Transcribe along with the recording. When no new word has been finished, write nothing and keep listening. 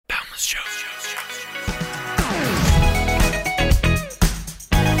Well,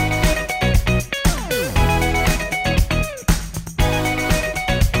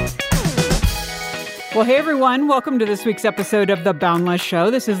 hey, everyone. Welcome to this week's episode of The Boundless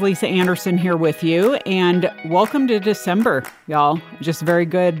Show. This is Lisa Anderson here with you, and welcome to December, y'all. Just very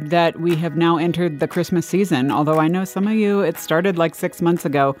good that we have now entered the Christmas season, although I know some of you, it started like 6 months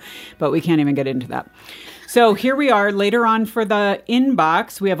ago, but we can't even get into that. So here we are later on for the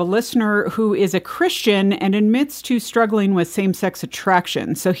inbox. We have a listener who is a Christian and admits to struggling with same-sex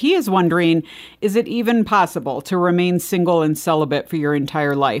attraction. So he is wondering, is it even possible to remain single and celibate for your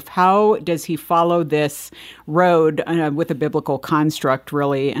entire life? How does he follow this road with a biblical construct,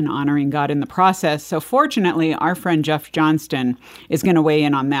 really, and honoring God in the process? So fortunately, our friend Jeff Johnston is going to weigh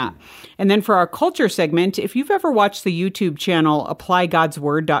in on that. And then for our culture segment, if you've ever watched the YouTube channel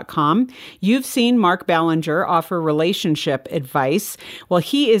applygodsword.com, you've seen Mark Ballinger offer relationship advice. Well,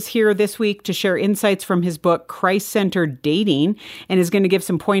 he is here this week to share insights from his book, Christ-Centered Dating, and is going to give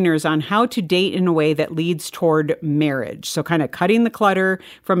some pointers on how to date in a way that leads toward marriage. So kind of cutting the clutter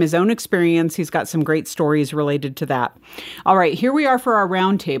from his own experience. He's got some great stories related to that. All right, here we are for our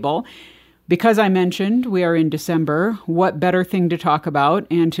roundtable. Because I mentioned we are in December, what better thing to talk about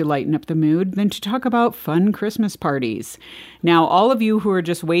and to lighten up the mood than to talk about fun Christmas parties? Now, all of you who are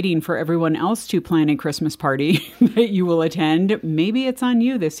just waiting for everyone else to plan a Christmas party that you will attend, maybe it's on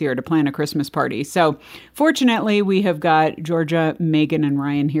you this year to plan a Christmas party. So fortunately, we have got Georgia, Megan, and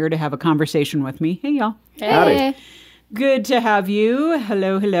Ryan here to have a conversation with me. Hey, y'all. Hey. Howdy. Good to have you.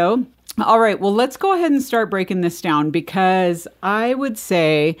 Hello, hello. All right, well, let's go ahead and start breaking this down because I would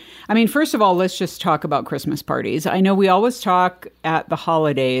say, first of all, let's just talk about Christmas parties. I know we always talk at the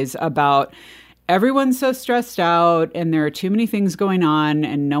holidays about everyone's so stressed out and there are too many things going on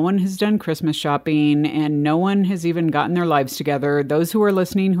and no one has done Christmas shopping and no one has even gotten their lives together. Those who are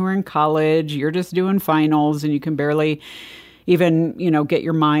listening who are in college, you're just doing finals and you can barely even, get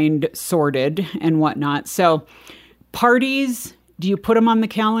your mind sorted and whatnot. So parties, do you put them on the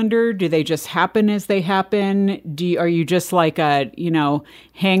calendar? Do they just happen as they happen? Are you just like a,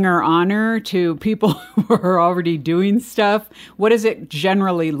 hanger-oner to people who are already doing stuff? What does it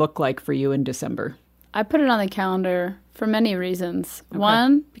generally look like for you in December? I put it on the calendar for many reasons. Okay.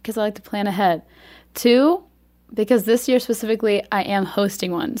 1, because I like to plan ahead. 2, because this year specifically, I am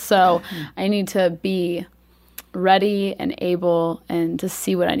hosting one. So I need to be ready and able and to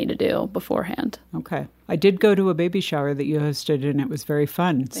see what I need to do beforehand. Okay. I did go to a baby shower that you hosted, and it was very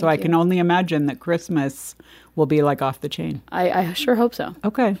fun. So I can only imagine that Christmas will be like off the chain. I sure hope so.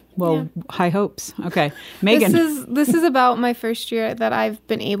 Okay. Well, high hopes. Okay. Megan. This is about my first year that I've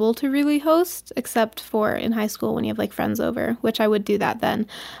been able to really host, except for in high school when you have like friends over, which I would do that then.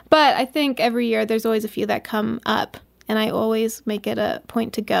 But I think every year there's always a few that come up, and I always make it a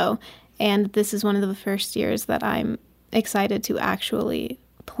point to go. And this is one of the first years that I'm excited to actually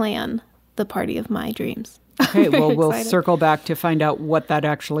plan the party of my dreams. Okay, well, we'll circle back to find out what that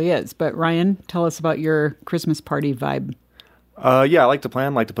actually is. But Ryan, tell us about your Christmas party vibe. I like to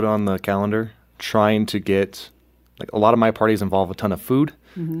plan, like to put it on the calendar, trying to get, a lot of my parties involve a ton of food.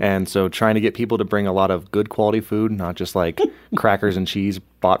 Mm-hmm. And so trying to get people to bring a lot of good quality food, not just like crackers and cheese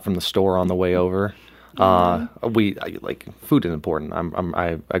bought from the store on the way over. Food is important.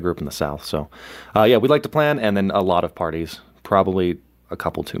 I grew up in the South, so we like to plan, and then a lot of parties, probably a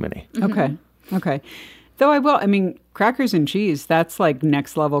couple too many. Mm-hmm. Okay. Though crackers and cheese, that's like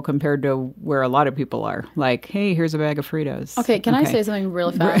next level compared to where a lot of people are. Like, hey, here's a bag of Fritos. Okay, can I say something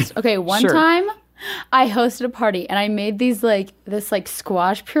really fast? Okay, one time I hosted a party and I made this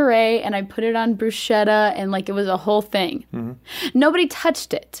squash puree and I put it on bruschetta and it was a whole thing. Mm-hmm. Nobody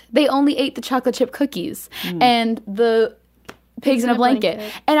touched it. They only ate the chocolate chip cookies and the pigs in a blanket.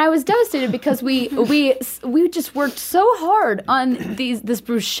 And I was devastated because we just worked so hard on this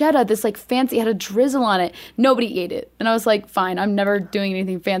bruschetta, this fancy, had a drizzle on it. Nobody ate it. And I was like, fine, I'm never doing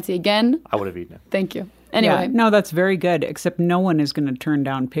anything fancy again. I would have eaten it. Thank you. Anyway. Yeah, no, that's very good, except no one is going to turn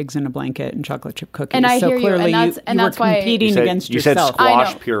down pigs in a blanket and chocolate chip cookies. And I so hear clearly you, and that's were competing against yourself. You said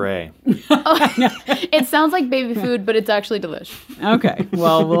squash puree. It sounds like baby food, but it's actually delish. Okay,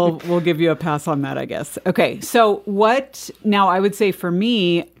 well, we'll give you a pass on that, I guess. Okay, so now I would say for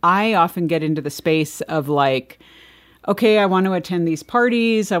me, I often get into the space of okay, I want to attend these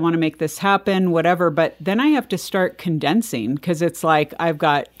parties, I want to make this happen, whatever. But then I have to start condensing because it's I've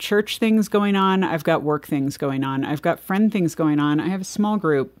got church things going on, I've got work things going on, I've got friend things going on, I have small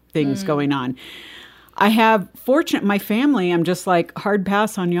group things going on. I have my family, I'm just like hard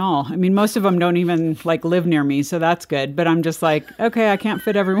pass on y'all. I mean, most of them don't even like live near me, so that's good. But I'm just like, okay, I can't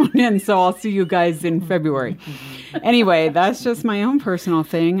fit everyone in, so I'll see you guys in February. Anyway, that's just my own personal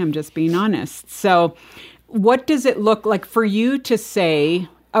thing. I'm just being honest. So what does it look like for you to say,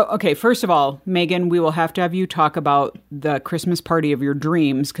 oh, okay, first of all, Megan, we will have to have you talk about the Christmas party of your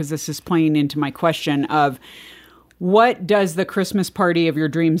dreams, because this is playing into my question of, what does the Christmas party of your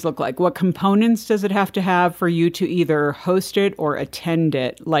dreams look like? What components does it have to have for you to either host it or attend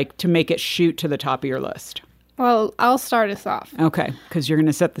it, like to make it shoot to the top of your list? Well, I'll start us off. Okay, because you're going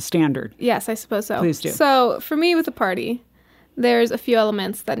to set the standard. Yes, I suppose so. Please do. So for me with a party, there's a few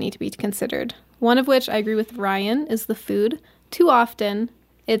elements that need to be considered. One of which I agree with Ryan is the food. Too often,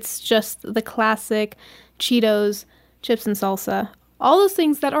 it's just the classic Cheetos, chips and salsa, all those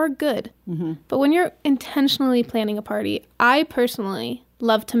things that are good. Mm-hmm. But when you're intentionally planning a party, I personally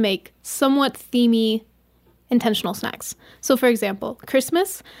love to make somewhat themey intentional snacks. So for example,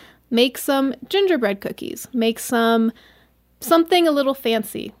 Christmas, make some gingerbread cookies, make something a little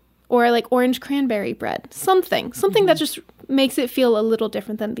fancy, or like orange cranberry bread, something that just makes it feel a little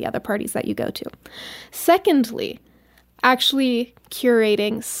different than the other parties that you go to. Secondly, actually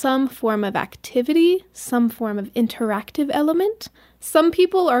curating some form of activity, some form of interactive element. Some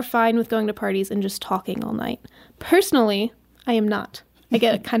people are fine with going to parties and just talking all night. Personally, I am not. I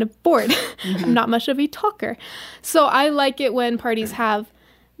get kind of bored. I'm not much of a talker. So I like it when parties have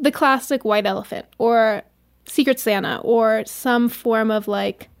the classic white elephant or Secret Santa or some form of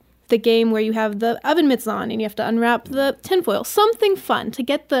like the game where you have the oven mitts on and you have to unwrap the tinfoil. Something fun to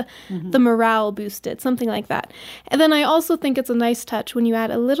get the morale boosted, something like that. And then I also think it's a nice touch when you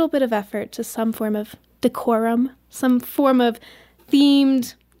add a little bit of effort to some form of decorum, some form of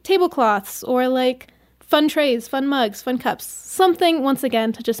themed tablecloths or like fun trays, fun mugs, fun cups. Something, once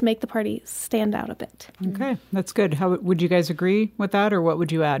again, to just make the party stand out a bit. Okay, that's good. How would you guys agree with that, or what would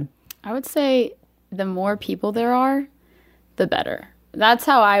you add? I would say the more people there are, the better. That's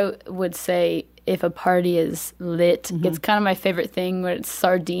how I would say if a party is lit. Mm-hmm. It's kind of my favorite thing when it's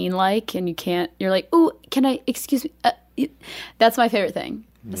sardine-like and you're like, ooh, can I, excuse me? That's my favorite thing.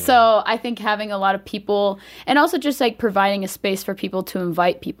 Yeah. So I think having a lot of people and also just like providing a space for people to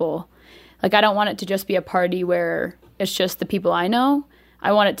invite people. Like I don't want it to just be a party where it's just the people I know.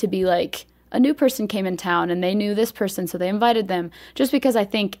 I want it to be like a new person came in town and they knew this person, so they invited them. Just because I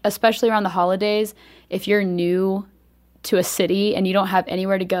think, especially around the holidays, if you're new to a city and you don't have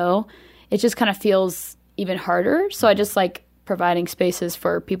anywhere to go, it just kind of feels even harder. So I just like providing spaces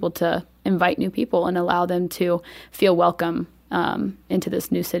for people to invite new people and allow them to feel welcome into this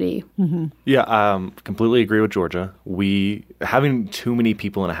new city. Mm-hmm. Yeah, completely agree with Georgia. Having too many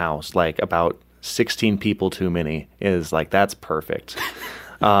people in a house, like about 16 people too many, is like, that's perfect.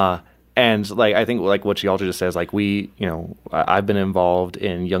 And like I think like what Gialta just says, like I've been involved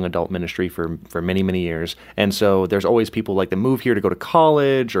in young adult ministry for many, many years. And so there's always people like that move here to go to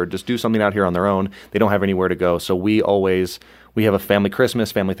college or just do something out here on their own. They don't have anywhere to go. So we have a family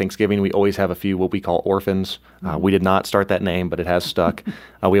Christmas, family Thanksgiving. We always have a few what we call orphans. We did not start that name, but it has stuck.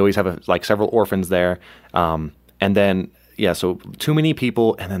 We always have several orphans there. And then, yeah, so too many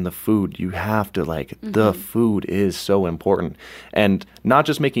people, and then the food. You have to the food is so important. And not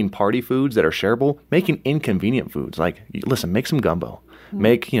just making party foods that are shareable, making inconvenient foods. Like, listen, make some gumbo.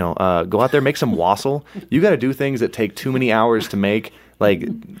 Make, go out there, make some wassail. You got to do things that take too many hours to make. Like,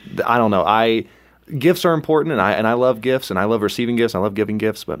 I don't know. Gifts are important, and I love gifts, and I love receiving gifts, and I love giving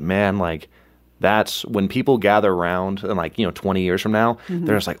gifts, but man, that's when people gather around and 20 years from now,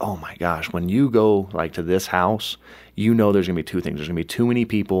 they're just like, oh my gosh, when you go to this house, there's going to be two things. There's going to be too many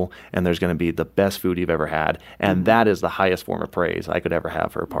people, and there's going to be the best food you've ever had, and that is the highest form of praise I could ever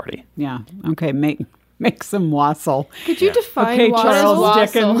have for a party. Yeah. Okay, make some wassail. Could you define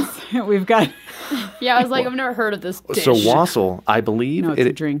Charles Dickens? We've got... Yeah, I was like, I've never heard of this dish. So wassail, I believe... No, it's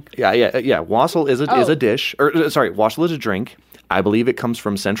a drink. Yeah. Wassail is a dish. Wassail is a drink. I believe it comes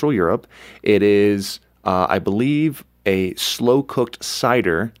from Central Europe. It is, I believe, a slow-cooked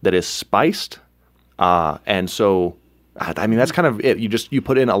cider that is spiced. And so... I mean, that's kind of it. You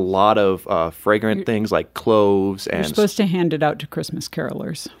put in a lot of fragrant things like cloves and... You're supposed to hand it out to Christmas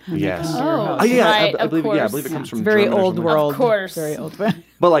carolers. Yes. I believe it comes from very Germany old world. Of course. Very old.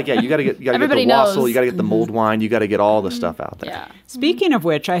 But you got to get the wassail, you got to get the mulled wine, you got to get all the stuff out there. Yeah. Speaking of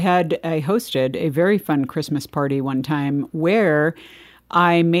which, I hosted a very fun Christmas party one time where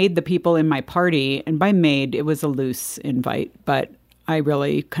I made the people in my party, and by made, it was a loose invite, but I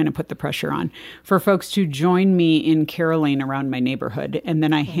really kind of put the pressure on for folks to join me in caroling around my neighborhood. And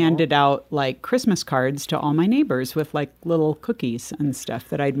then I handed out like Christmas cards to all my neighbors with like little cookies and stuff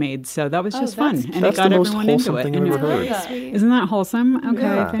that I'd made. So that was just fun. And it got everyone into it. Thing I've ever heard. Isn't that wholesome? Okay,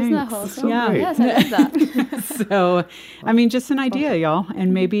 yeah. thanks. Isn't that wholesome? Yeah. Yes, I love that. So, I mean, just an idea, y'all.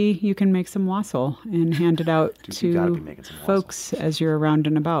 And maybe you can make some wassail and hand it out to folks as you're around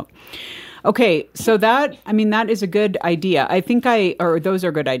and about. Okay, so that is a good idea. Those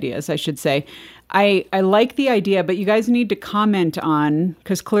are good ideas, I should say. I like the idea, but you guys need to comment on,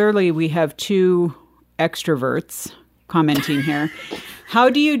 because clearly we have two extroverts commenting here.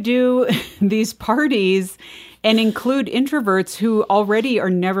 How do you do these parties and include introverts who already are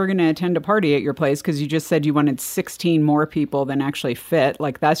never going to attend a party at your place because you just said you wanted 16 more people than actually fit?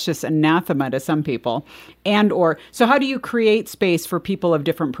 Like, that's just anathema to some people. So how do you create space for people of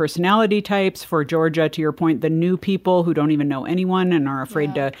different personality types? For Georgia, to your point, the new people who don't even know anyone and are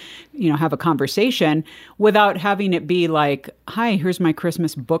afraid to, have a conversation without having it be like, hi, here's my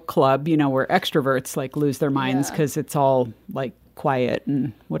Christmas book club, where extroverts like lose their minds because it's all like quiet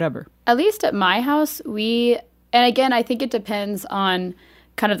and whatever. At least at my house, and again, I think it depends on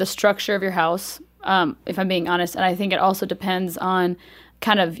kind of the structure of your house, if I'm being honest. And I think it also depends on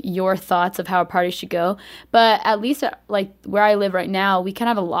kind of your thoughts of how a party should go. But at least like where I live right now, we kind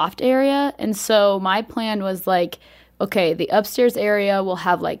of have a loft area. And so my plan was like, okay, the upstairs area will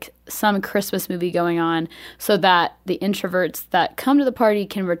have like some Christmas movie going on so that the introverts that come to the party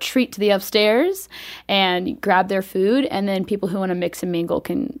can retreat to the upstairs and grab their food. And then people who want to mix and mingle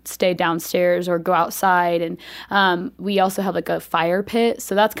can stay downstairs or go outside. And we also have like a fire pit.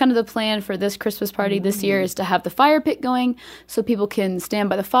 So that's kind of the plan for this Christmas party this year, is to have the fire pit going so people can stand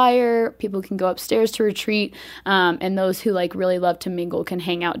by the fire, people can go upstairs to retreat. And those who like really love to mingle can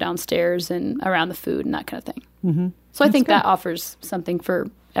hang out downstairs and around the food and that kind of thing. Mm-hmm. So I think that offers something for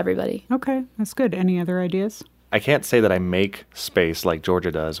everybody. Okay, that's good. Any other ideas? I can't say that I make space like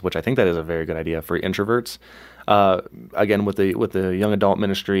Georgia does, which I think that is a very good idea for introverts. Again, with the young adult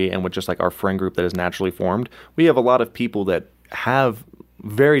ministry and with just like our friend group that is naturally formed, we have a lot of people that have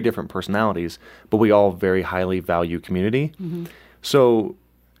very different personalities, but we all very highly value community. Mm-hmm. So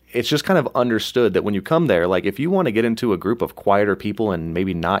it's just kind of understood that when you come there, like if you want to get into a group of quieter people and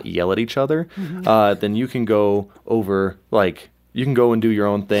maybe not yell at each other, then you can go over, like, you can go and do your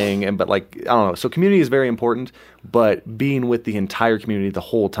own thing. But like, I don't know. So community is very important, but being with the entire community the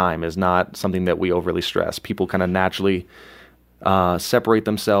whole time is not something that we overly stress. People kind of naturally separate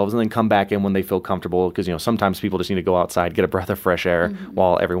themselves and then come back in when they feel comfortable, because sometimes people just need to go outside, get a breath of fresh air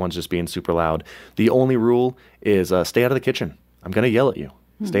while everyone's just being super loud. The only rule is stay out of the kitchen. I'm going to yell at you.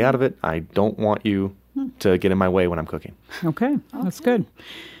 Stay out of it. I don't want you to get in my way when I'm cooking. Okay, that's good.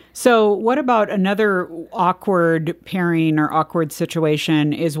 So what about another awkward pairing or awkward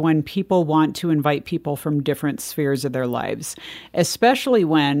situation is when people want to invite people from different spheres of their lives, especially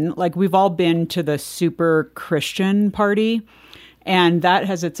when, like, we've all been to the super Christian party, and that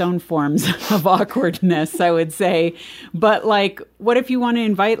has its own forms of awkwardness, I would say. But like, what if you want to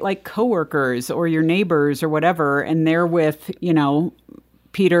invite like coworkers or your neighbors or whatever, and they're with,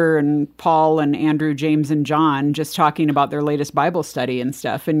 Peter and Paul and Andrew, James and John just talking about their latest Bible study and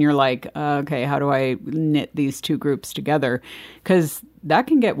stuff. And you're like, okay, how do I knit these two groups together? Because that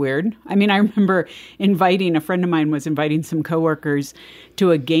can get weird. I mean, I remember a friend of mine was inviting some coworkers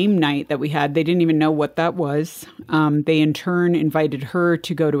to a game night that we had. They didn't even know what that was. They in turn invited her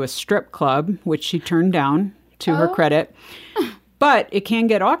to go to a strip club, which she turned down, to her credit. But it can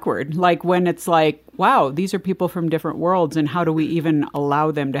get awkward, like when it's like, wow, these are people from different worlds, and how do we even allow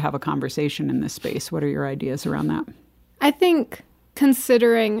them to have a conversation in this space? What are your ideas around that? I think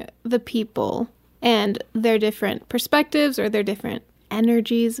considering the people and their different perspectives or their different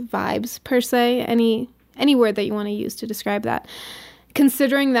energies, vibes per se, any word that you want to use to describe that,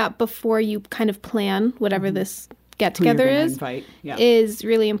 considering that before you kind of plan whatever this get-together is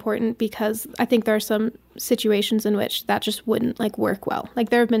really important, because I think there are some situations in which that just wouldn't like work well. Like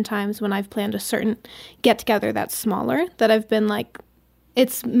there have been times when I've planned a certain get-together that's smaller that I've been like,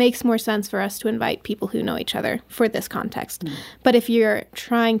 it makes more sense for us to invite people who know each other for this context. But if you're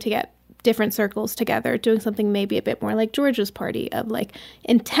trying to get different circles together, doing something maybe a bit more like George's party, of like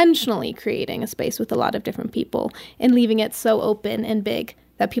intentionally creating a space with a lot of different people and leaving it so open and big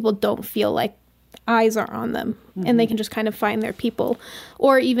that people don't feel like eyes are on them and they can just kind of find their people,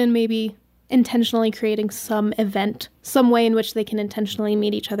 or even maybe intentionally creating some event, some way in which they can intentionally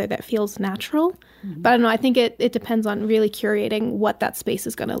meet each other that feels natural. But I don't know, I think it depends on really curating what that space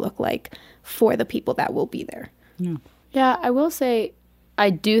is going to look like for the people that will be there. Yeah, I will say,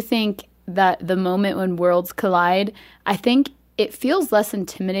 I do think that the moment when worlds collide, I think it feels less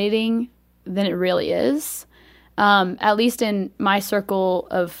intimidating than it really is. At least in my circle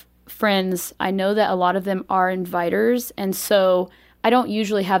of friends, I know that a lot of them are inviters, and so I don't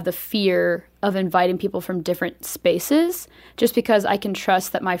usually have the fear of inviting people from different spaces, just because I can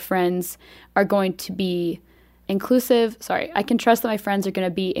trust that my friends are going to be inclusive. I can trust that my friends are going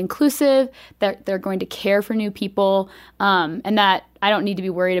to be inclusive, that they're going to care for new people, and that I don't need to be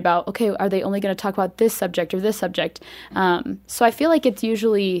worried about, okay, are they only going to talk about this subject or this subject? So I feel like it's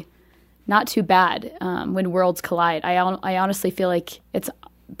usually not too bad when worlds collide. I honestly feel like it's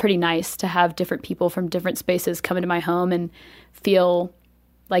pretty nice to have different people from different spaces come into my home and feel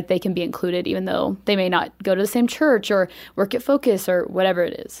like they can be included, even though they may not go to the same church or work at Focus or whatever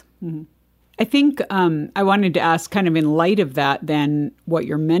it is. Mm-hmm. I think I wanted to ask, kind of in light of that, then what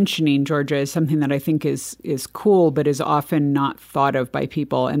you're mentioning, Georgia, is something that I think is cool, but is often not thought of by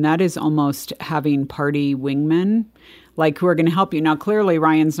people. And that is almost having party wingmen, like who are going to help you. Now, clearly,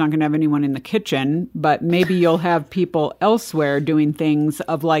 Ryan's not going to have anyone in the kitchen, but maybe you'll have people elsewhere doing things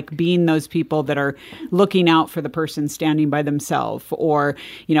of like being those people that are looking out for the person standing by themselves, or,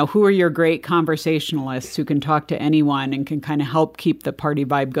 you know, who are your great conversationalists who can talk to anyone and can kind of help keep the party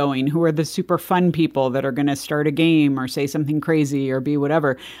vibe going? Who are the super fun people that are going to start a game or say something crazy or be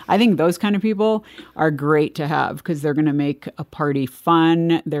whatever? I think those kind of people are great to have because they're going to make a party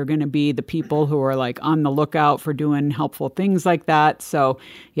fun. They're going to be the people who are like on the lookout for doing helpful things like that. So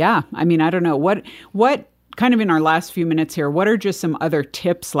yeah, I mean, I don't know what kind of in our last few minutes here, what are just some other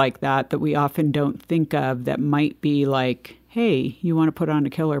tips like that we often don't think of that might be like, hey, you want to put on a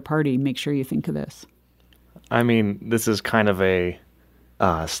killer party, make sure you think of this? I mean, this is kind of a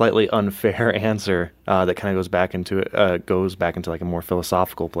slightly unfair answer that kind of goes back into like a more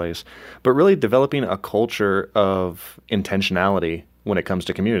philosophical place, but really developing a culture of intentionality when it comes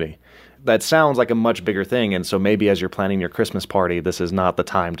to community. That sounds like a much bigger thing, and so maybe as you're planning your Christmas party, this is not the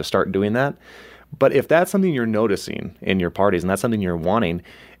time to start doing that. But if that's something you're noticing in your parties and that's something you're wanting,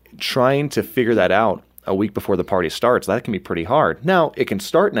 trying to figure that out a week before the party starts, that can be pretty hard. Now, it can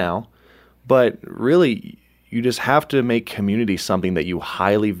start now, but really you just have to make community something that you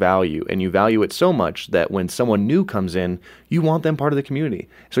highly value, and you value it so much that when someone new comes in, you want them part of the community.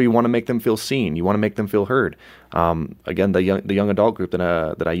 So you want to make them feel seen. You want to make them feel heard. Again, the young adult group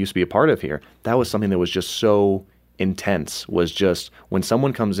that I used to be a part of here, that was something that was just so intense, was just when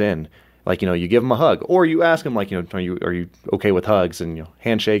someone comes in, like, you know, you give them a hug, or you ask them, like, you know, are you okay with hugs, and, you know,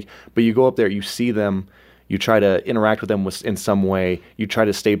 handshake, but you go up there, you see them, you try to interact with them in some way, you try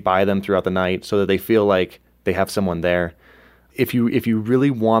to stay by them throughout the night so that they feel like they have someone there. If you really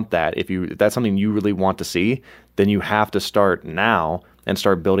want that, if that's something you really want to see, then you have to start now and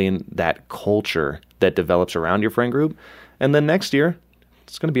start building that culture that develops around your friend group. And then next year,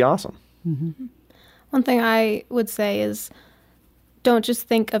 it's going to be awesome. Mm-hmm. One thing I would say is don't just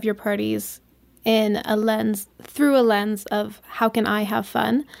think of your parties through a lens of how can I have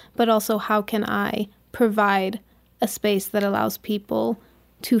fun, but also how can I provide a space that allows people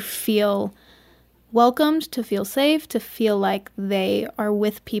to feel welcomed, to feel safe, to feel like they are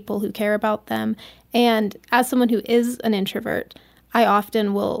with people who care about them. And as someone who is an introvert, I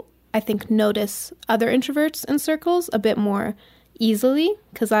often will, I think, notice other introverts in circles a bit more easily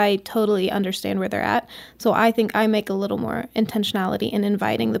because I totally understand where they're at. So I think I make a little more intentionality in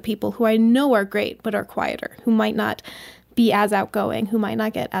inviting the people who I know are great but are quieter, who might not be as outgoing, who might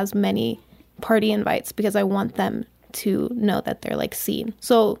not get as many party invites, because I want them to know that they're like seen.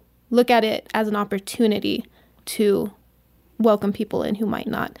 So look at it as an opportunity to welcome people in who might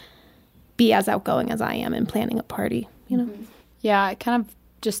not be as outgoing as I am in planning a party, you know? Mm-hmm. Yeah, kind of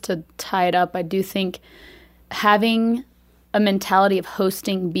just to tie it up, I do think having a mentality of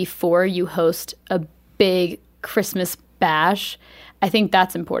hosting before you host a big Christmas bash, I think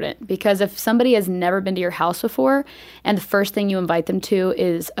that's important, because if somebody has never been to your house before and the first thing you invite them to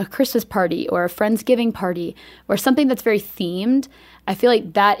is a Christmas party or a Friendsgiving party or something that's very themed, I feel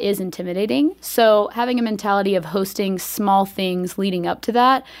like that is intimidating. So having a mentality of hosting small things leading up to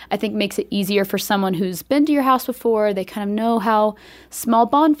that, I think makes it easier for someone who's been to your house before. They kind of know how small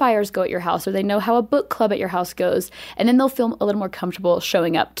bonfires go at your house, or they know how a book club at your house goes. And then they'll feel a little more comfortable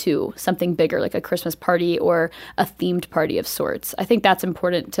showing up to something bigger, like a Christmas party or a themed party of sorts. I think that's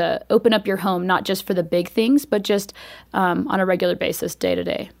important, to open up your home, not just for the big things, but just on a regular basis, day to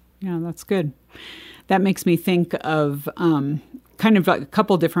day. Yeah, that's good. That makes me think of kind of like a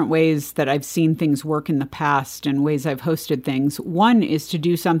couple different ways that I've seen things work in the past and ways I've hosted things. One is to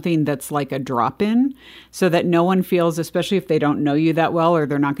do something that's like a drop-in so that no one feels, especially if they don't know you that well or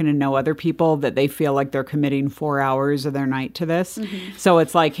they're not going to know other people, that they feel like they're committing 4 hours of their night to this. Mm-hmm. So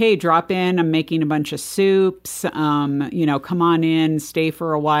it's like, hey, drop in. I'm making a bunch of soups. Come on in, stay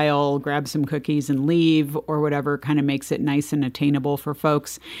for a while, grab some cookies and leave or whatever, kind of makes it nice and attainable for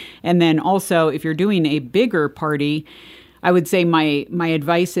folks. And then also, if you're doing a bigger party, I would say my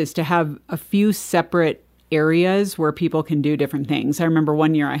advice is to have a few separate areas where people can do different things. I remember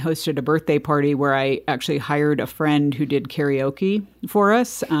one year I hosted a birthday party where I actually hired a friend who did karaoke for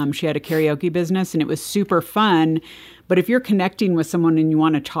us. She had a karaoke business and it was super fun. But if you're connecting with someone and you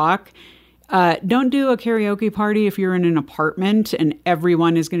want to talk, don't do a karaoke party if you're in an apartment and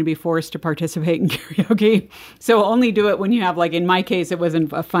everyone is going to be forced to participate in karaoke. So only do it when you have, like in my case, it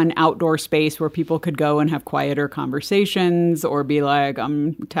wasn't a fun outdoor space where people could go and have quieter conversations or be like,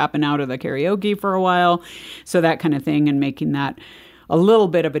 I'm tapping out of the karaoke for a while. So that kind of thing, and making that a little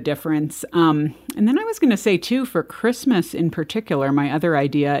bit of a difference. And then I was going to say too, for Christmas in particular, my other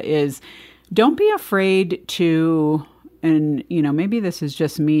idea is don't be afraid to... And, maybe this is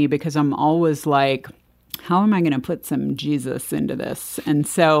just me because I'm always like, how am I going to put some Jesus into this? And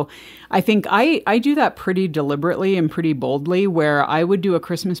so I think I do that pretty deliberately and pretty boldly, where I would do a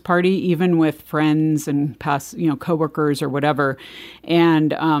Christmas party, even with friends and past, coworkers or whatever,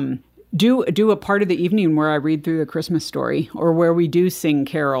 and do a part of the evening where I read through the Christmas story, or where we do sing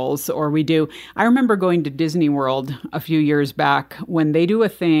carols, or I remember going to Disney World a few years back when they do a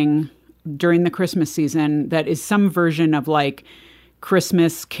thing during the Christmas season that is some version of like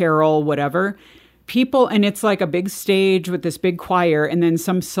Christmas carol, whatever. People, and it's like a big stage with this big choir, and then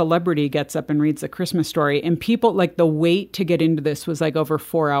some celebrity gets up and reads a Christmas story. And people, like, the wait to get into this was like over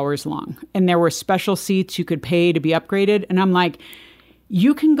 4 hours long. And there were special seats you could pay to be upgraded. And I'm like,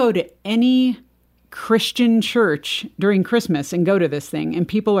 you can go to any Christian church during Christmas and go to this thing, and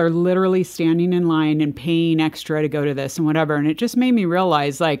people are literally standing in line and paying extra to go to this and whatever. And it just made me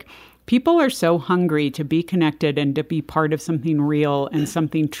realize, like, people are so hungry to be connected and to be part of something real and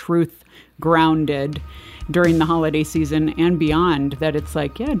something truth-grounded during the holiday season and beyond, that it's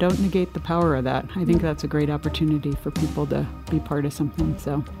like, yeah, don't negate the power of that. I think that's a great opportunity for people to be part of something.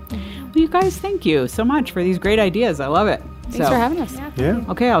 So, well, you guys, thank you so much for these great ideas. I love it. Thanks for having us. Yeah.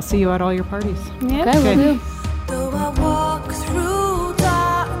 Okay, I'll see you at all your parties. Yeah. Okay, we'll do. Though I walk through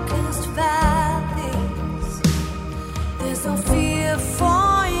darkest valleys, there's no fear for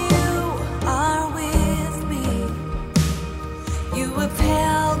have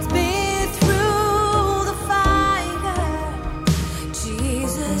held me through the fire.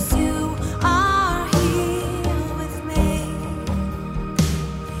 Jesus, you are here with me.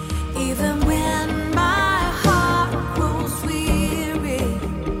 Even when my heart grows weary,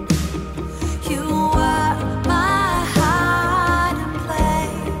 you are my hiding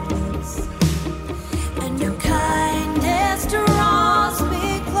place. And your kindness draws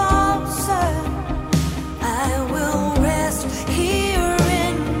me closer. I will rest here.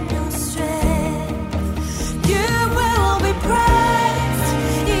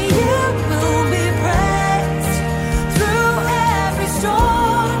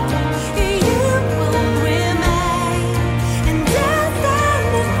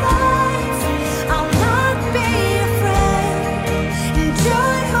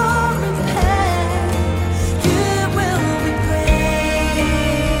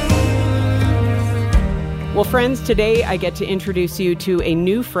 Well, friends, today I get to introduce you to a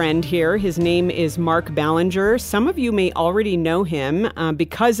new friend here. His name is Mark Ballinger. Some of you may already know him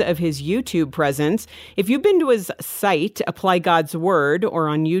because of his YouTube presence. If you've been to his site, Apply God's Word, or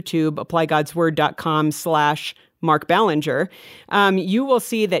on YouTube, applygodsword.com/Mark Ballinger, you will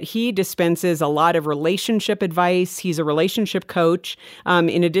see that he dispenses a lot of relationship advice. He's a relationship coach.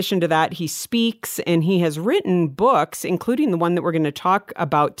 In addition to that, he speaks, and he has written books, including the one that we're going to talk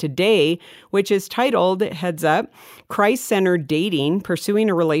about today, which is titled, heads up, Christ-Centered Dating, Pursuing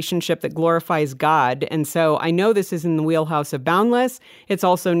a Relationship that Glorifies God. And so I know this is in the wheelhouse of Boundless. It's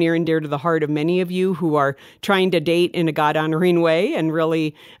also near and dear to the heart of many of you who are trying to date in a God-honoring way and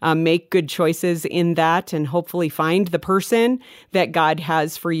really make good choices in that, and hopefully find the person that God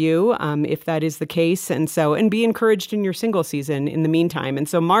has for you, if that is the case. And be encouraged in your single season in the meantime. And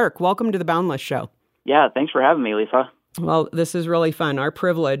so, Mark, welcome to the Boundless Show. Yeah, thanks for having me, Lisa. Well, this is really fun, our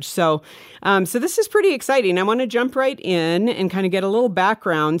privilege. So this is pretty exciting. I want to jump right in and kind of get a little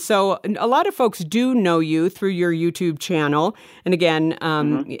background. So a lot of folks do know you through your YouTube channel. And again,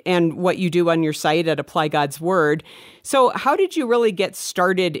 and what you do on your site at Apply God's Word. So how did you really get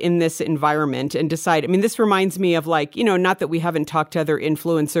started in this environment and decide? I mean, this reminds me of like, not that we haven't talked to other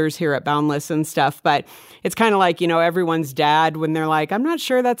influencers here at Boundless and stuff, but it's kind of like, everyone's dad when they're like, I'm not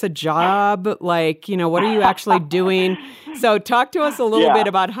sure that's a job. Like, what are you actually doing? So talk to us a little bit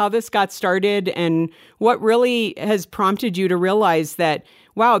about how this got started and what really has prompted you to realize that,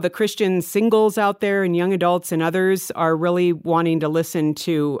 wow, the Christian singles out there and young adults and others are really wanting to listen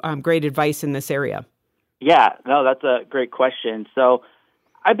to great advice in this area. Yeah, no, that's a great question. So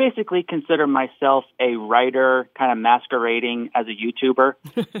I basically consider myself a writer kind of masquerading as a YouTuber.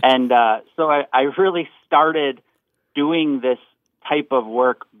 And so I really started doing this type of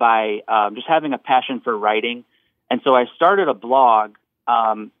work by just having a passion for writing. And so I started a blog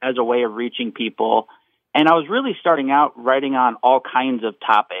as a way of reaching people. And I was really starting out writing on all kinds of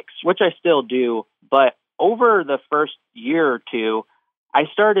topics, which I still do. But over the first year or two, I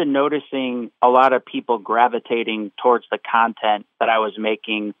started noticing a lot of people gravitating towards the content that I was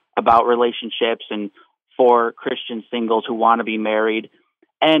making about relationships and for Christian singles who want to be married.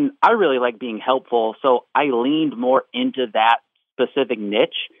 And I really like being helpful, so I leaned more into that specific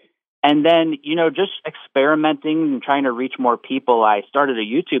niche. And then, just experimenting and trying to reach more people, I started a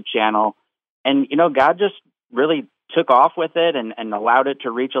YouTube channel. And, God just really took off with it and allowed it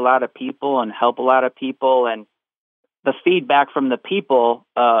to reach a lot of people and help a lot of people. And the feedback from the people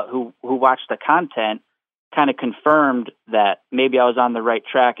who watched the content kind of confirmed that maybe I was on the right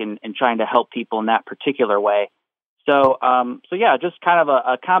track and trying to help people in that particular way. So yeah, just kind of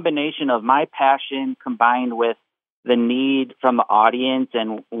a combination of my passion combined with the need from the audience,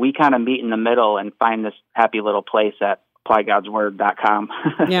 and we kind of meet in the middle and find this happy little place at applygodsword.com.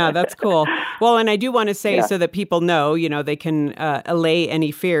 Yeah, that's cool. Well, and I do want to say so that people know, they can allay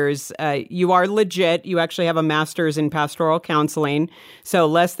any fears. You are legit. You actually have a master's in pastoral counseling. So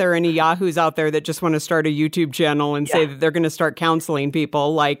lest there are any yahoos out there that just want to start a YouTube channel and say that they're going to start counseling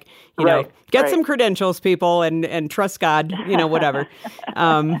people, like, get some credentials, people, and trust God, whatever.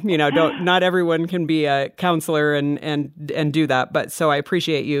 Not everyone can be a counselor and do that. But so I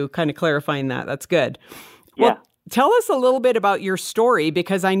appreciate you kind of clarifying that. That's good. Well, tell us a little bit about your story,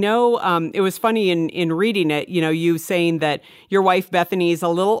 because I know it was funny in reading it, you saying that your wife, Bethany, is a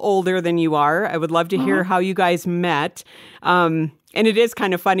little older than you are. I would love to hear how you guys met. And it is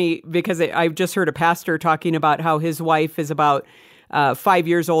kind of funny because I've just heard a pastor talking about how his wife is about 5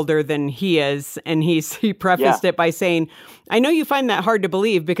 years older than he is. And he prefaced it by saying, I know you find that hard to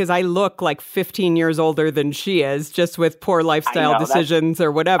believe because I look like 15 years older than she is, just with poor lifestyle decisions or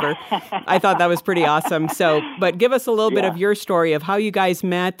whatever. I thought that was pretty awesome. So, but give us a little bit of your story of how you guys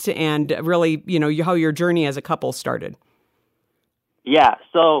met and really, how your journey as a couple started. Yeah.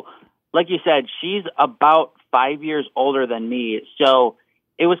 So like you said, she's about 5 years older than me. So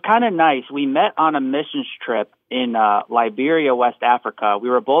it was kind of nice. We met on a missions trip in Liberia, West Africa. We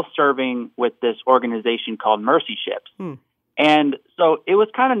were both serving with this organization called Mercy Ships. And so it was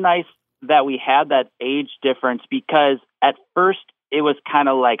kind of nice that we had that age difference, because at first it was kind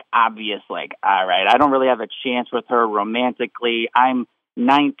of like obvious, like, all right, I don't really have a chance with her romantically. I'm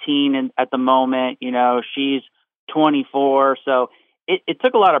 19 at the moment, she's 24. So it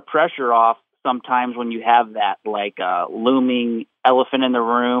took a lot of pressure off sometimes when you have that like looming elephant in the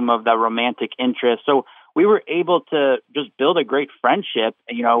room of the romantic interest. So we were able to just build a great friendship,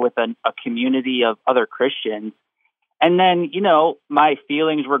 with a community of other Christians. And then, my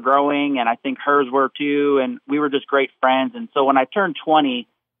feelings were growing, and I think hers were too, and we were just great friends. And so when I turned 20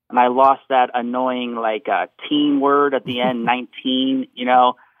 and I lost that annoying teen word at the end, 19,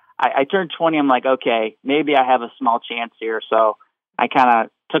 I turned 20, I'm like, okay, maybe I have a small chance here. So I kind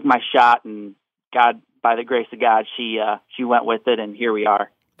of took my shot, and God, by the grace of God, she went with it, and here we are.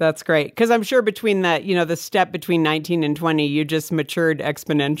 That's great. Because I'm sure between that, the step between 19 and 20, you just matured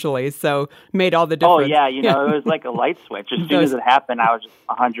exponentially. So made all the difference. Oh, yeah. It was like a light switch. As soon as it happened, I was just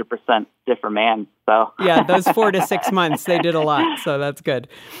 100% different man. So yeah, those 4 to 6 months, they did a lot. So that's good.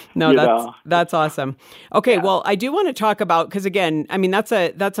 No, that's awesome. Okay. Yeah. Well, I do want to talk about, because again, I mean, that's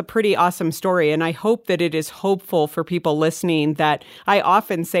a pretty awesome story. And I hope that it is hopeful for people listening. That I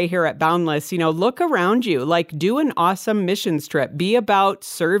often say here at Boundless, look around you, like do an awesome missions trip, be about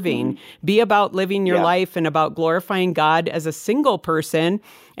serving, be about living your life and about glorifying God as a single person.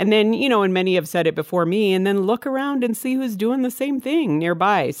 And then, and many have said it before me, and then look around and see who's doing the same thing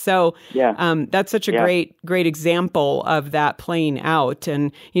nearby. So that's such a great example of that playing out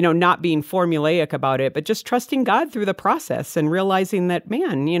and, not being formulaic about it, but just trusting God through the process and realizing that,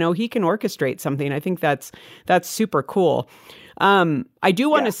 man, he can orchestrate something. I think that's super cool. I do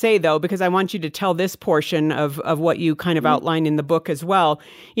want to say, though, because I want you to tell this portion of what you kind of outline in the book as well.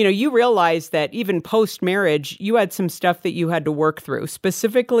 You realize that even post-marriage, you had some stuff that you had to work through.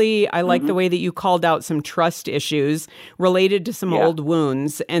 Specifically, I like the way that you called out some trust issues related to some old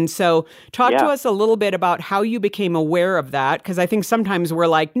wounds. And so talk to us a little bit about how you became aware of that, because I think sometimes we're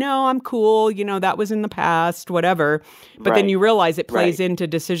like, no, I'm cool. That was in the past, whatever. But then you realize it plays into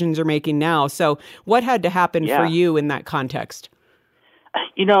decisions you're making now. So what had to happen for you in that context?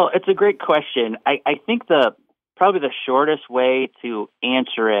 It's a great question. I think probably the shortest way to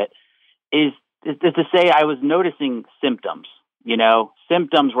answer it is to say I was noticing symptoms.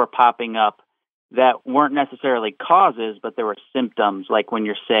 Symptoms were popping up that weren't necessarily causes, but there were symptoms, like when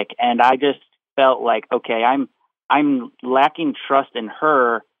you're sick. And I just felt like, okay, I'm lacking trust in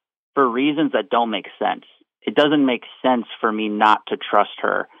her for reasons that don't make sense. It doesn't make sense for me not to trust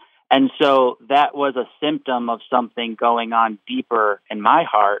her. And so that was a symptom of something going on deeper in my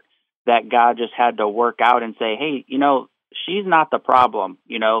heart that God just had to work out and say, hey, she's not the problem.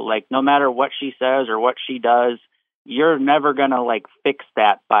 Like no matter what she says or what she does, you're never going to fix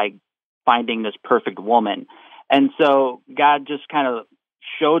that by finding this perfect woman. And so God just kind of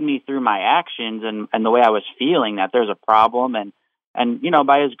showed me through my actions and the way I was feeling that there's a problem. And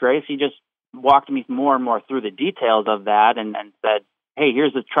by his grace, he just walked me more and more through the details of that and said, hey,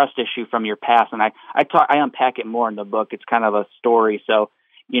 here's a trust issue from your past. And I unpack it more in the book. It's kind of a story. So,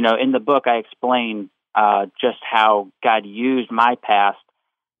 in the book, I explain just how God used my past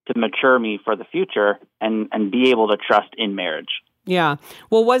to mature me for the future and be able to trust in marriage. Yeah.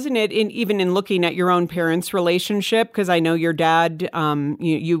 Well, wasn't it even in looking at your own parents' relationship? Because I know your dad,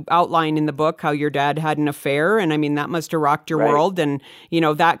 you outline in the book how your dad had an affair. And I mean, that must have rocked your world. And,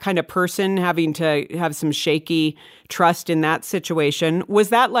 that kind of person having to have some shaky trust in that situation. Was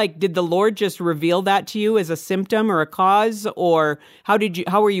that did the Lord just reveal that to you as a symptom or a cause? Or how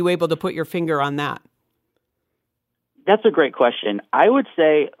were you able to put your finger on that? That's a great question. I would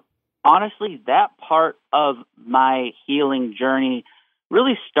say, honestly, that part of my healing journey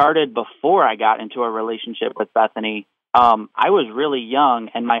really started before I got into a relationship with Bethany. I was really young,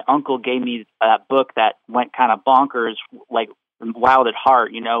 and my uncle gave me that book that went kind of bonkers, like Wild at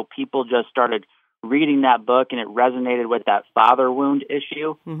Heart. People just started reading that book, and it resonated with that father wound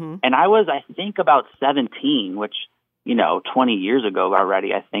issue. Mm-hmm. And I was, I think, about 17, which, 20 years ago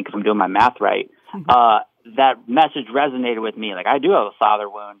already, I think, if I'm doing my math right. Mm-hmm. That message resonated with me. Like, I do have a father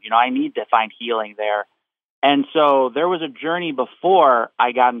wound. I need to find healing there. And so there was a journey before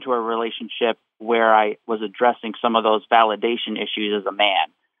I got into a relationship where I was addressing some of those validation issues as a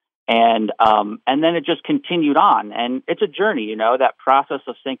man. And then it just continued on. And it's a journey, that process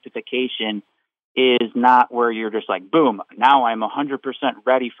of sanctification is not where you're just like, boom, now I'm 100%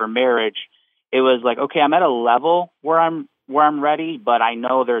 ready for marriage. It was like, okay, I'm at a level where I'm ready, but I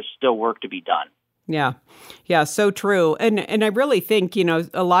know there's still work to be done. Yeah. Yeah. So true. And I really think,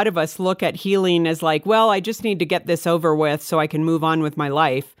 a lot of us look at healing as like, well, I just need to get this over with so I can move on with my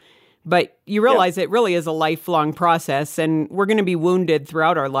life. But you realize it really is a lifelong process, and we're going to be wounded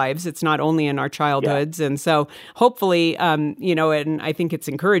throughout our lives. It's not only in our childhoods. Yeah. And so hopefully, and I think it's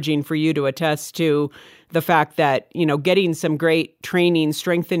encouraging for you to attest to the fact that, getting some great training,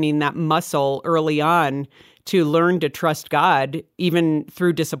 strengthening that muscle early on to learn to trust God, even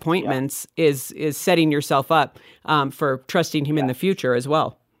through disappointments, is setting yourself up for trusting Him in the future as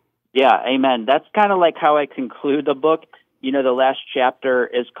well. Yeah, amen. That's kind of like how I conclude the book. The last chapter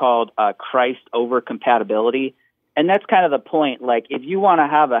is called Christ over Compatibility. And that's kind of the point. Like, if you want to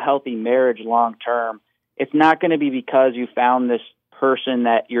have a healthy marriage long term, it's not going to be because you found this person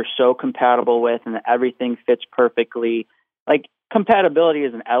that you're so compatible with and that everything fits perfectly. Like, compatibility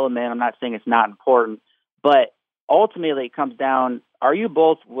is an element. I'm not saying it's not important. But ultimately, it comes down, are you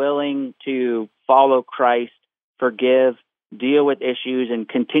both willing to follow Christ, forgive, deal with issues, and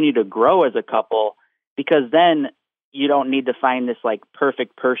continue to grow as a couple? Because then you don't need to find this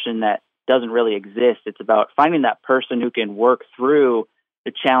perfect person that doesn't really exist. It's about finding that person who can work through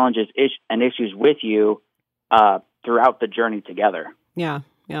the challenges and issues with you throughout the journey together. Yeah.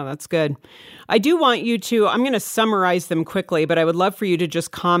 Yeah, that's good. I do want you to, I'm going to summarize them quickly, but I would love for you to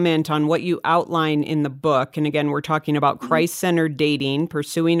just comment on what you outline in the book. And again, we're talking about Christ-centered dating,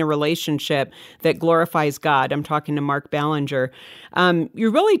 pursuing a relationship that glorifies God. I'm talking to Mark Ballinger. You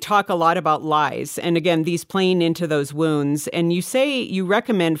really talk a lot about lies. And again, these playing into those wounds. And you say you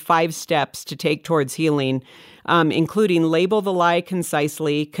recommend 5 steps to take towards healing, including label the lie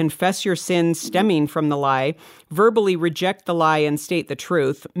concisely, confess your sins stemming from the lie, verbally reject the lie and state the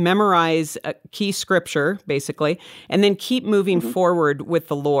truth, memorize a key scripture, basically, and then keep moving forward with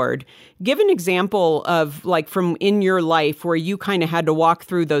the Lord. Give an example of, like, from in your life where you kind of had to walk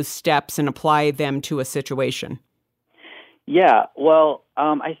through those steps and apply them to a situation. Yeah, well,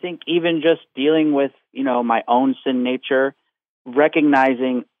 I think even just dealing with, my own sin nature,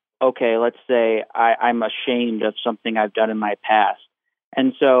 recognizing, okay, let's say I'm ashamed of something I've done in my past.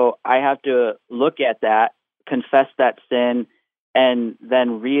 And so I have to look at that, confess that sin, and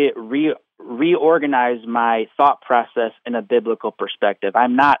then reorganize my thought process in a biblical perspective.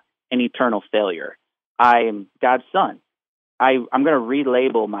 I'm not an eternal failure. I am God's son. I'm going to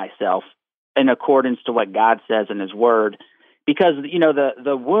relabel myself in accordance to what God says in his word, because,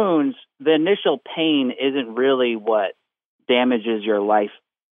 the wounds, the initial pain isn't really what damages your life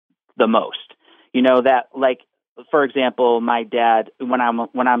the most. That, like, for example, my dad, when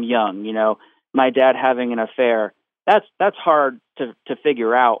I'm young, my dad having an affair, that's hard to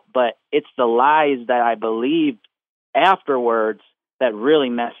figure out, but it's the lies that I believed afterwards that really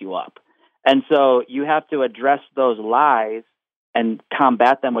mess you up. And so you have to address those lies and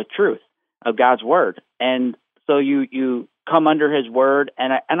combat them with truth of God's word. And so you come under his word,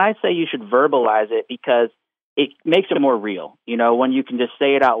 and I say you should verbalize it, because it makes it more real, when you can just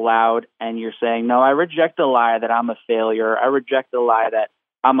say it out loud and you're saying, no, I reject the lie that I'm a failure. I reject the lie that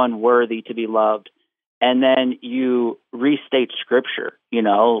I'm unworthy to be loved. And then you restate scripture,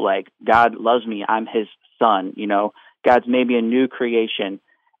 like God loves me. I'm his son, God's maybe a new creation.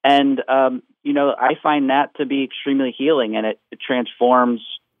 And, I find that to be extremely healing, and it transforms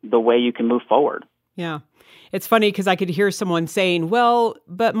the way you can move forward. Yeah. It's funny because I could hear someone saying, well,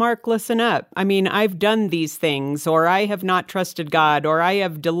 but Mark, listen up. I mean, I've done these things, or I have not trusted God, or I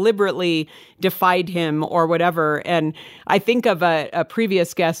have deliberately defied him, or whatever. And I think of a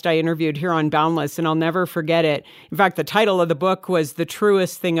previous guest I interviewed here on Boundless, and I'll never forget it. In fact, the title of the book was The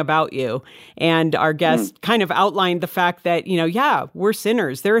Truest Thing About You. And our guest kind of outlined the fact that, we're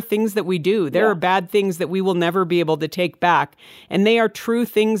sinners. There are things that we do. There are bad things that we will never be able to take back. And they are true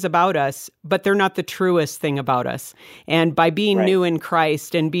things about us, but they're not the truest thing about us. And by being new in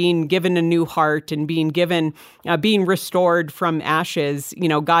Christ and being given a new heart and being given, being restored from ashes,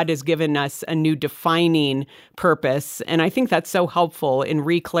 God has given us a new defining purpose. And I think that's so helpful in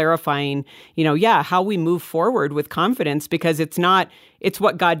re-clarifying, how we move forward with confidence, because it's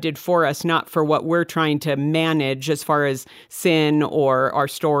what God did for us, not for what we're trying to manage as far as sin or our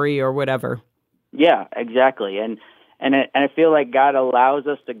story or whatever. Yeah, exactly. And I feel like God allows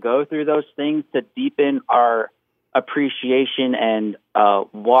us to go through those things to deepen our appreciation and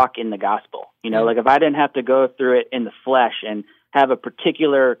walk in the gospel. Like if I didn't have to go through it in the flesh and have a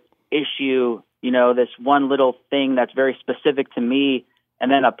particular issue, this one little thing that's very specific to me,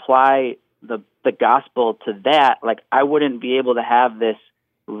 and then apply the gospel to that, like I wouldn't be able to have this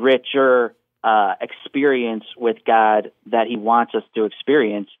richer experience with God that he wants us to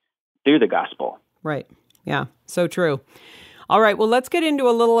experience through the gospel. Right. Yeah, so true. All right, well, let's get into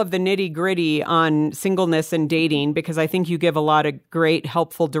a little of the nitty-gritty on singleness and dating, because I think you give a lot of great,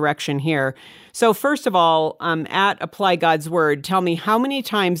 helpful direction here. So first of all, at Apply God's Word, tell me, how many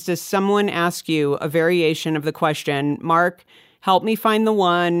times does someone ask you a variation of the question, Mark, help me find the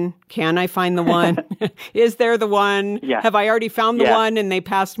one? Can I find the one? Is there the one? Yeah. Have I already found the one and they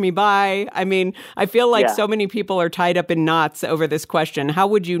passed me by? I mean, I feel like so many people are tied up in knots over this question. How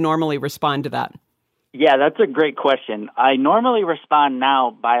would you normally respond to that? Yeah, that's a great question. I normally respond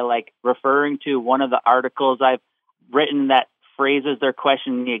now by referring to one of the articles I've written that phrases their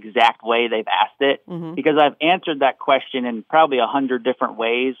question in the exact way they've asked it, because I've answered that question in probably 100 different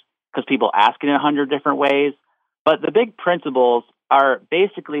ways, because people ask it in 100 different ways. But the big principles are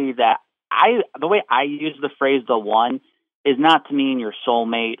basically that the way I use the phrase "the one" is not to mean your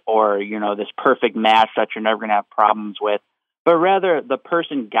soulmate or this perfect match that you're never going to have problems with, but rather the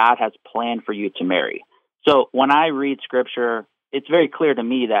person God has planned for you to marry. So when I read scripture, it's very clear to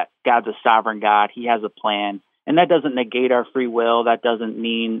me that God's a sovereign God. He has a plan, and that doesn't negate our free will. That doesn't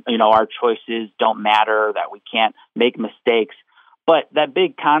mean, our choices don't matter, that we can't make mistakes. But that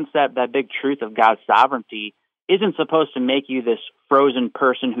big concept, that big truth of God's sovereignty isn't supposed to make you this frozen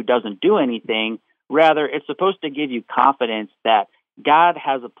person who doesn't do anything. Rather, it's supposed to give you confidence that God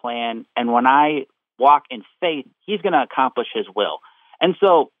has a plan, and when I walk in faith, he's going to accomplish his will. And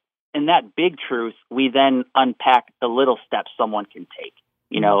so in that big truth, we then unpack the little steps someone can take.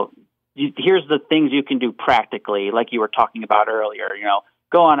 Here's the things you can do practically, like you were talking about earlier,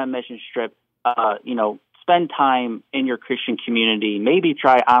 go on a mission trip, spend time in your Christian community, maybe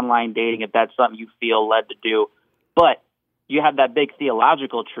try online dating if that's something you feel led to do. But you have that big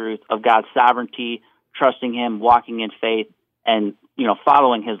theological truth of God's sovereignty, trusting him, walking in faith, and,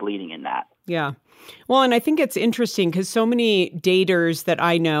 following his leading in that. Yeah. Well, and I think it's interesting because so many daters that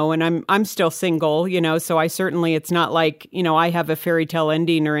I know, and I'm still single, so I certainly, it's not like, I have a fairy tale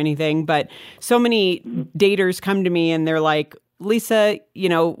ending or anything, but so many daters come to me and they're like, Lisa,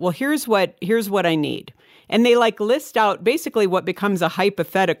 well, here's what I need. And they list out basically what becomes a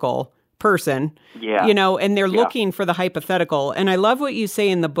hypothetical person, and they're looking for the hypothetical. And I love what you say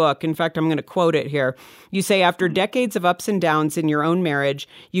in the book. In fact, I'm going to quote it here. You say, after decades of ups and downs in your own marriage,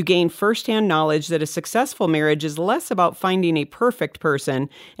 you gain firsthand knowledge that a successful marriage is less about finding a perfect person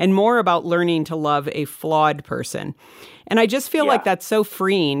and more about learning to love a flawed person. And I just feel like that's so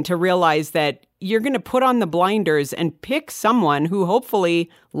freeing to realize that you're going to put on the blinders and pick someone who hopefully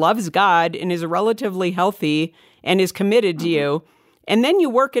loves God and is relatively healthy and is committed to you. And then you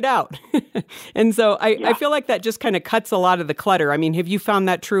work it out. And so I feel like that just kind of cuts a lot of the clutter. I mean, have you found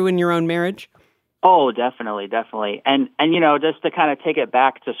that true in your own marriage? Oh, definitely. And just to kind of take it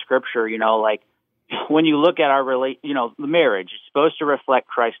back to Scripture, when you look at our the marriage is supposed to reflect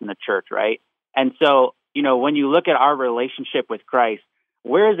Christ in the church, right? And so, when you look at our relationship with Christ,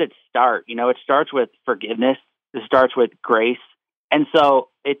 where does it start? It starts with forgiveness. It starts with grace. And so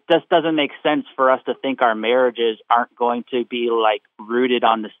it just doesn't make sense for us to think our marriages aren't going to be rooted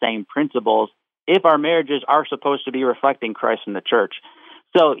on the same principles if our marriages are supposed to be reflecting Christ in the church.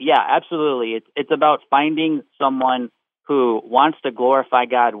 So yeah, absolutely. It's about finding someone who wants to glorify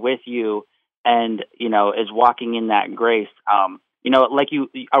God with you and, is walking in that grace. I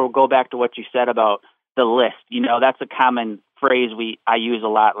will go back to what you said about the list. That's a common phrase I use a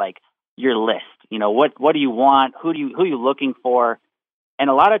lot, like your list. What do you want? Who are you looking for? And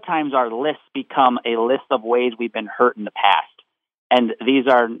a lot of times our lists become a list of ways we've been hurt in the past. And these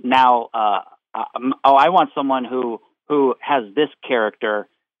are now, I want someone who has this character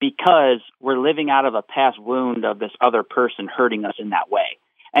because we're living out of a past wound of this other person hurting us in that way.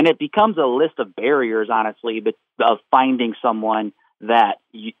 And it becomes a list of barriers, honestly, but of finding someone that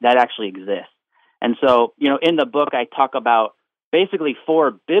actually exists. And so, in the book, I talk about basically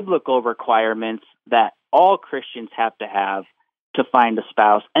 4 biblical requirements that all Christians have to find a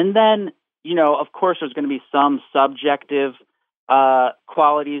spouse. And then, of course, there's going to be some subjective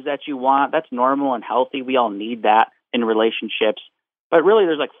qualities that you want. That's normal and healthy. We all need that in relationships. But really,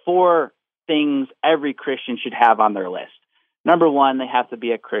 there's 4 things every Christian should have on their list. Number 1, they have to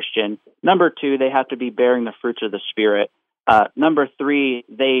be a Christian. Number 2, they have to be bearing the fruits of the Spirit. Number 3,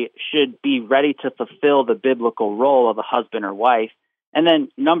 they should be ready to fulfill the biblical role of a husband or wife. And then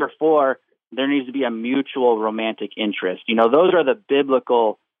number 4, there needs to be a mutual romantic interest. Those are the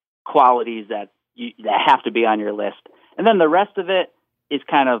biblical qualities that have to be on your list. And then the rest of it is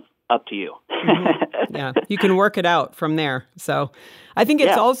kind of up to you. Yeah, you can work it out from there. So I think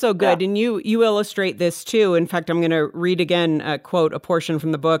it's also good, and you illustrate this too. In fact, I'm going to read again, quote, a portion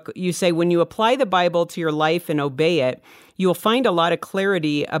from the book. You say, when you apply the Bible to your life and obey it, you will find a lot of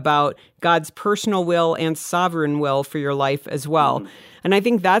clarity about God's personal will and sovereign will for your life as well. Mm-hmm. And I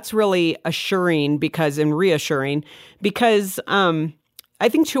think that's really reassuring because I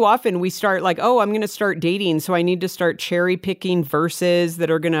think too often we start I'm going to start dating, so I need to start cherry picking verses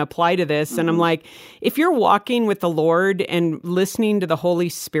that are going to apply to this. Mm-hmm. And I'm like, if you're walking with the Lord and listening to the Holy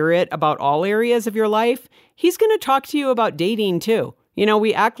Spirit about all areas of your life, he's going to talk to you about dating too.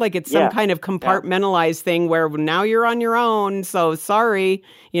 We act like it's some kind of compartmentalized thing where now you're on your own. So sorry,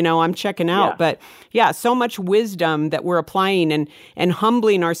 I'm checking out. Yeah. But so much wisdom that we're applying and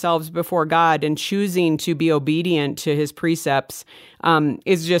humbling ourselves before God and choosing to be obedient to his precepts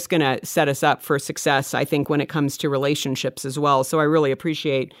is just going to set us up for success, I think, when it comes to relationships as well. So I really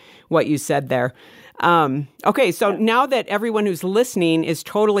appreciate what you said there. Okay, so now that everyone who's listening is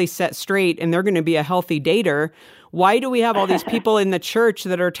totally set straight and they're going to be a healthy dater, why do we have all these people in the church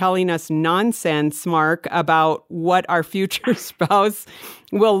that are telling us nonsense, Mark, about what our future spouse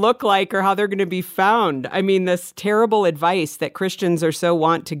will look like or how they're going to be found? I mean, this terrible advice that Christians are so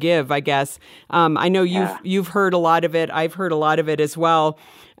wont to give, I guess. I know you've heard a lot of it. I've heard a lot of it as well.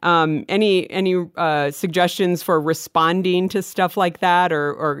 Any suggestions for responding to stuff like that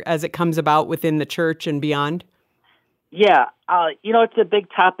or as it comes about within the church and beyond? Yeah, it's a big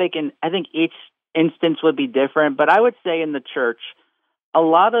topic, and I think each instance would be different. But I would say in the church, a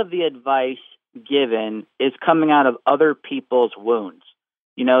lot of the advice given is coming out of other people's wounds.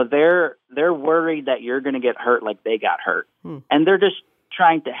 You know, they're worried that you're going to get hurt like they got hurt. And they're just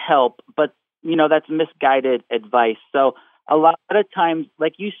trying to help, but you know, that's misguided advice. So a lot of times,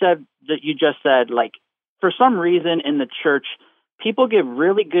 like you just said, like for some reason in the church, people give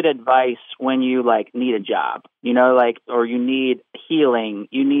really good advice when you like need a job, you know, like, or you need healing,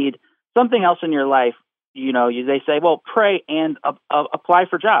 you need something else in your life. You know, they say, well, pray and apply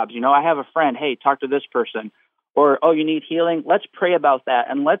for jobs. You know, I have a friend, hey, talk to this person. Or, oh, you need healing? Let's pray about that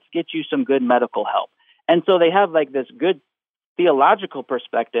and let's get you some good medical help. And so they have like this good theological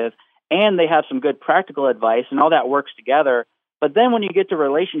perspective and they have some good practical advice and all that works together. But then when you get to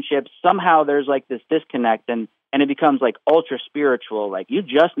relationships, somehow there's like this disconnect and it becomes like ultra spiritual. Like you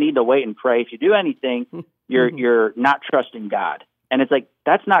just need to wait and pray. If you do anything, you're not trusting God. And it's like,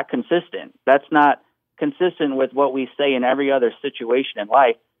 that's not consistent. That's not consistent with what we say in every other situation in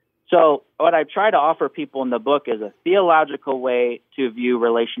life. So what I try to offer people in the book is a theological way to view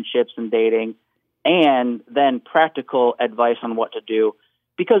relationships and dating, and then practical advice on what to do.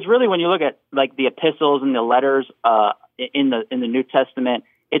 Because really, when you look at like the epistles and the letters in the New Testament,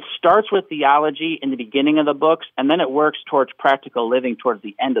 it starts with theology in the beginning of the books, and then it works towards practical living towards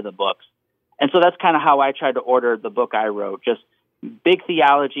the end of the books. And so that's kind of how I tried to order the book I wrote. Just big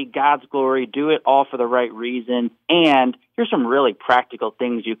theology, God's glory, do it all for the right reason, and here's some really practical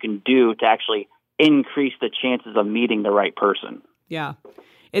things you can do to actually increase the chances of meeting the right person. Yeah.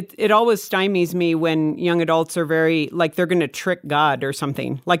 It always stymies me when young adults are very, like they're going to trick God or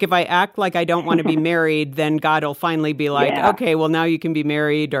something. Like if I act like I don't want to be married, then God will finally be like, okay, well now you can be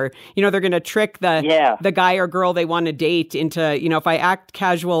married. Or, you know, they're going to trick the guy or girl they want to date into, you know, if I act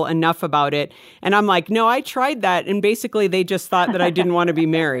casual enough about it. And I'm like, no, I tried that. And basically they just thought that I didn't want to be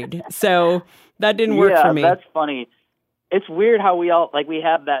married. So that didn't work for me. Yeah, that's funny. It's weird how we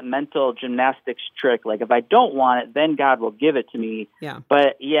have that mental gymnastics trick. Like if I don't want it, then God will give it to me. Yeah.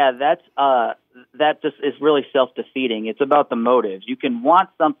 But yeah, that just is really self-defeating. It's about the motives. You can want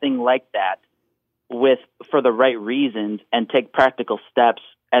something like that for the right reasons and take practical steps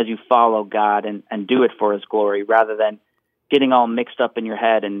as you follow God and do it for his glory rather than getting all mixed up in your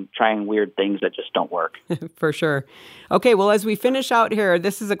head and trying weird things that just don't work. For sure. Okay, well, as we finish out here,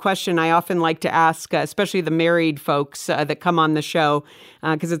 this is a question I often like to ask, especially the married folks that come on the show,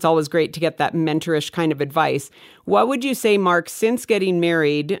 because it's always great to get that mentorish kind of advice. What would you say, Mark, since getting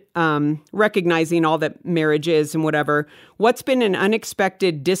married, recognizing all that marriage is and whatever, what's been an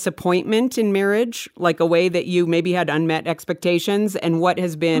unexpected disappointment in marriage, like a way that you maybe had unmet expectations, and what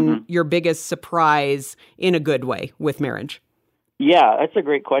has been your biggest surprise in a good way with marriage? Yeah, that's a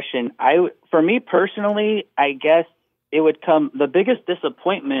great question. For me personally, I guess it would come, the biggest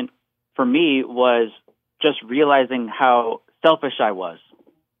disappointment for me was just realizing how selfish I was.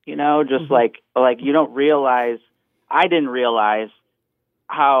 You know, just like you don't realize, I didn't realize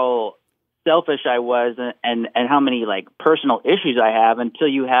how selfish I was and how many like personal issues I have until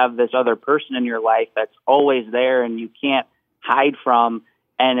you have this other person in your life that's always there and you can't hide from,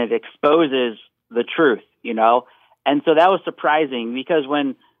 and it exposes the truth, you know? And so that was surprising because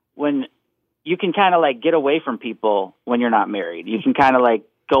when you can kind of like get away from people when you're not married, you can kind of like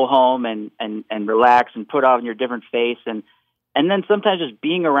go home and relax and put on your different face. And then sometimes just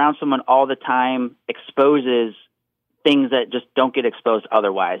being around someone all the time exposes things that just don't get exposed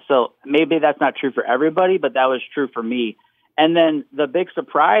otherwise. So maybe that's not true for everybody, but that was true for me. And then the big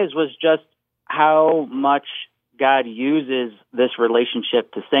surprise was just how much God uses this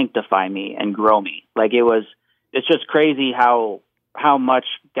relationship to sanctify me and grow me. Like it's just crazy how much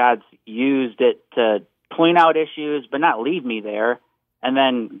God's used it to point out issues, but not leave me there, and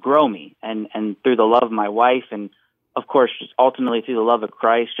then grow me. And through the love of my wife, and of course, just ultimately through the love of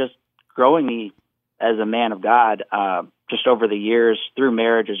Christ, just growing me as a man of God, just over the years through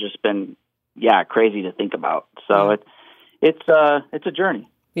marriage has just been, crazy to think about. So it's a journey.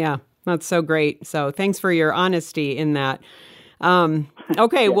 Yeah, that's so great. So thanks for your honesty in that.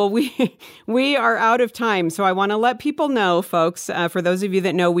 Okay, well, we are out of time, so I want to let people know, folks, for those of you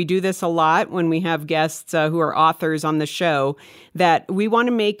that know, we do this a lot when we have guests who are authors on the show, that we want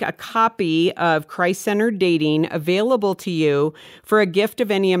to make a copy of Christ-Centered Dating available to you for a gift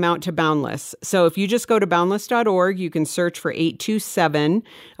of any amount to Boundless. So if you just go to boundless.org, you can search for 827.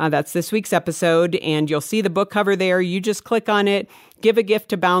 That's this week's episode, and you'll see the book cover there. You just click on it, give a gift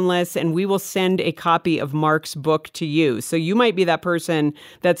to Boundless, and we will send a copy of Mark's book to you. So you might be that person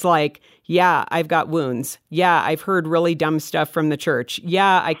that's like, yeah, I've got wounds. Yeah, I've heard really dumb stuff from the church.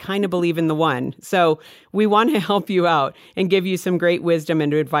 Yeah, I kind of believe in the one. So we want to help you out and give you some great wisdom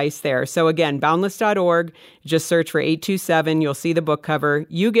and advice there. So again, boundless.org, just search for 827. You'll see the book cover.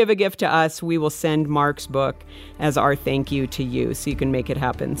 You give a gift to us. We will send Mark's book as our thank you to you so you can make it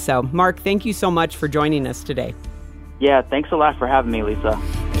happen. So Mark, thank you so much for joining us today. Yeah, thanks a lot for having me, Lisa.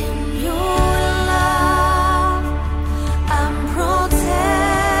 In your love, I'm protected.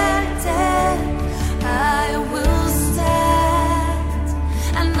 I will stand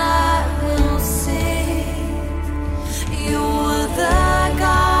and I will sing. You're the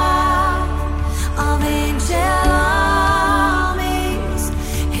God of angel armies,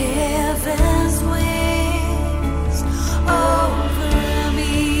 heaven's wings over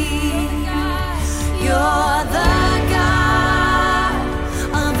me. You're the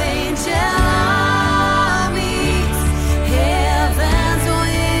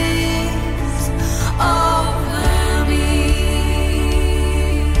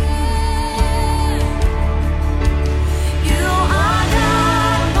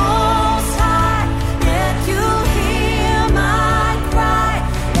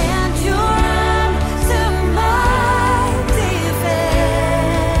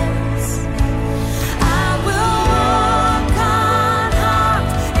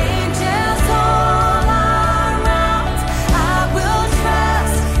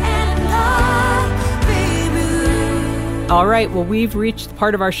All right, well, we've reached the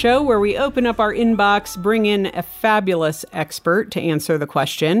part of our show where we open up our inbox, bring in a fabulous expert to answer the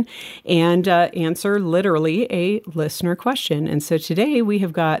question, and answer literally a listener question. And so today we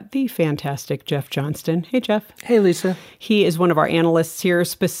have got the fantastic Jeff Johnston. Hey, Jeff. Hey, Lisa. He is one of our analysts here,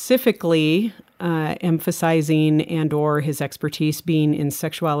 specifically emphasizing and or his expertise being in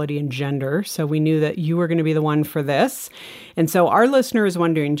sexuality and gender. So we knew that you were going to be the one for this. And so our listener is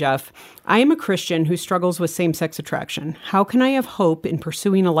wondering, Jeff, I am a Christian who struggles with same-sex attraction. How can I have hope in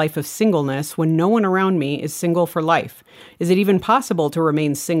pursuing a life of singleness when no one around me is single for life? Is it even possible to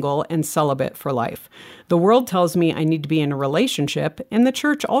remain single and celibate for life? The world tells me I need to be in a relationship, and the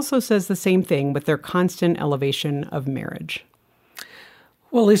church also says the same thing with their constant elevation of marriage.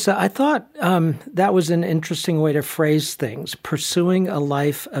 Well, Lisa, I thought that was an interesting way to phrase things, pursuing a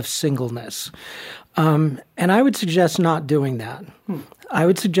life of singleness. And I would suggest not doing that. I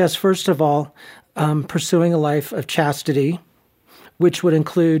would suggest, first of all, pursuing a life of chastity, which would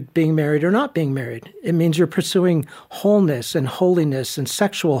include being married or not being married. It means you're pursuing wholeness and holiness and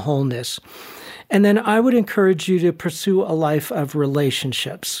sexual wholeness. And then I would encourage you to pursue a life of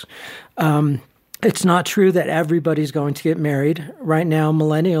relationships. It's not true that everybody's going to get married. Right now,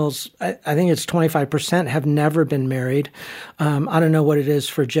 millennials, I think it's 25%, have never been married. I don't know what it is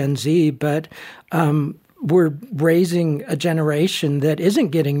for Gen Z, but we're raising a generation that isn't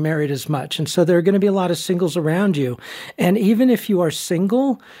getting married as much. And so there are going to be a lot of singles around you. And even if you are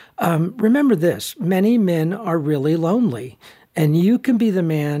single, remember this, many men are really lonely. And you can be the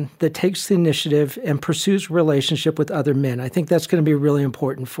man that takes the initiative and pursues relationship with other men. I think that's going to be really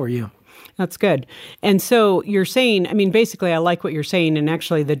important for you. That's good. And so you're saying, I mean, basically, I like what you're saying. And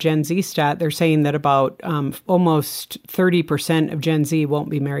actually, the Gen Z stat, they're saying that about almost 30% of Gen Z won't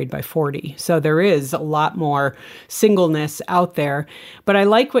be married by 40. So there is a lot more singleness out there. But I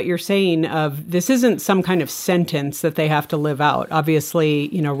like what you're saying of this isn't some kind of sentence that they have to live out. Obviously,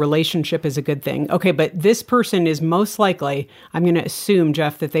 you know, relationship is a good thing. Okay, but this person is most likely, I'm going to assume,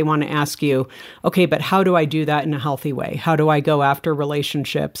 Jeff, that they want to ask you, okay, but how do I do that in a healthy way? How do I go after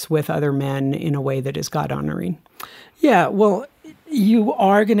relationships with other men in a way that is God-honoring? Yeah, well, you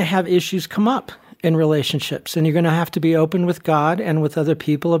are going to have issues come up in relationships, and you're going to have to be open with God and with other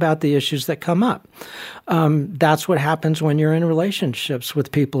people about the issues that come up. That's what happens when you're in relationships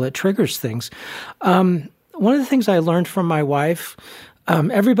with people. It triggers things. One of the things I learned from my wife,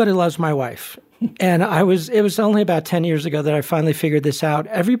 everybody loves my wife. And it was only about 10 years ago that I finally figured this out.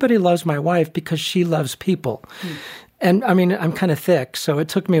 Everybody loves my wife because she loves people. And I mean, I'm kind of thick, so it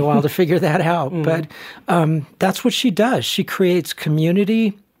took me a while to figure that out. But that's what she does. She creates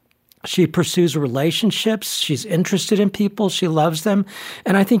community. She pursues relationships. She's interested in people. She loves them.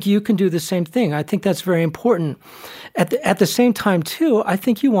 And I think you can do the same thing. I think that's very important. At the same time, too, I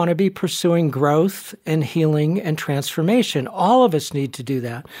think you want to be pursuing growth and healing and transformation. All of us need to do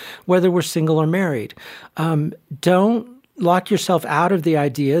that, whether we're single or married. Don't lock yourself out of the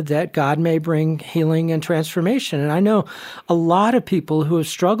idea that God may bring healing and transformation. And I know a lot of people who have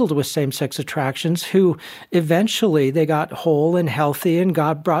struggled with same-sex attractions who eventually they got whole and healthy and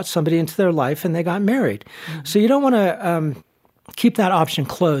God brought somebody into their life and they got married. So you don't want to keep that option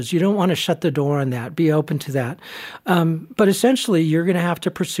closed. You don't want to shut the door on that. Be open to that. But essentially, you're going to have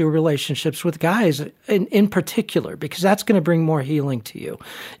to pursue relationships with guys in particular, because that's going to bring more healing to you.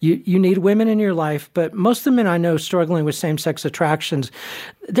 You need women in your life, but most of the men I know struggling with same-sex attractions,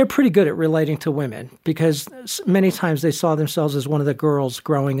 they're pretty good at relating to women, because many times they saw themselves as one of the girls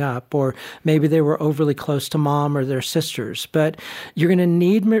growing up, or maybe they were overly close to mom or their sisters. But you're going to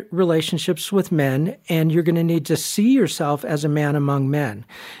need relationships with men, and you're going to need to see yourself as a man among men.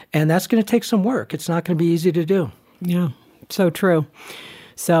 And that's going to take some work. It's not going to be easy to do. Yeah, so true.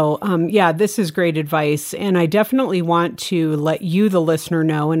 So, this is great advice. And I definitely want to let you, the listener,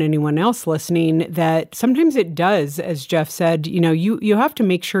 know, and anyone else listening, that sometimes it does, as Jeff said, you have to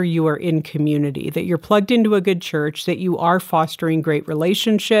make sure you are in community, that you're plugged into a good church, that you are fostering great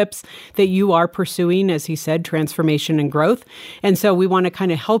relationships, that you are pursuing, as he said, transformation and growth. And so we want to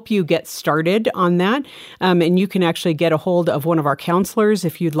kind of help you get started on that. And you can actually get a hold of one of our counselors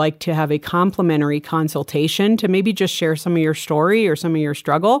if you'd like to have a complimentary consultation to maybe just share some of your story or some of your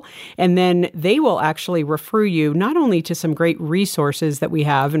struggle. And then they will actually refer you not only to some great resources that we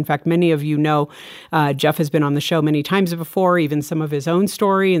have. In fact, many of you know Jeff has been on the show many times before, even some of his own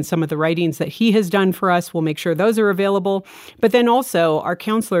story and some of the writings that he has done for us. We'll make sure those are available. But then also our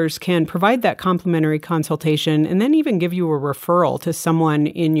counselors can provide that complimentary consultation and then even give you a referral to someone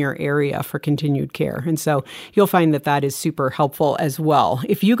in your area for continued care. And so you'll find that that is super helpful as well.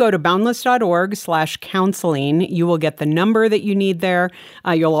 If you go to boundless.org/counseling, you will get the number that you need there.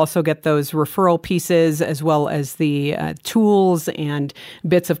 You'll also get those referral pieces as well as the tools and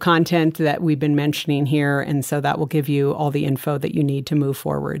bits of content that we've been mentioning here. And so that will give you all the info that you need to move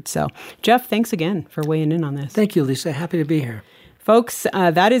forward. So, Jeff, thanks again for weighing in on this. Thank you, Lisa. Happy to be here. Folks,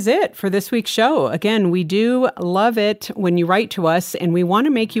 that is it for this week's show. Again, we do love it when you write to us, and we want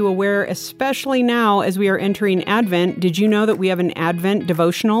to make you aware, especially now as we are entering Advent. Did you know that we have an Advent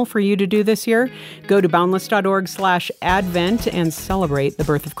devotional for you to do this year? Go to boundless.org/Advent and celebrate the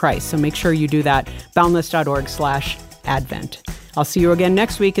birth of Christ. So make sure you do that, boundless.org/Advent. I'll see you again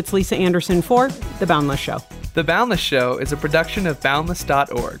next week. It's Lisa Anderson for The Boundless Show. The Boundless Show is a production of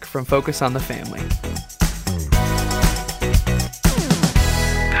boundless.org from Focus on the Family.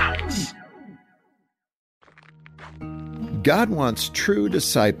 God wants true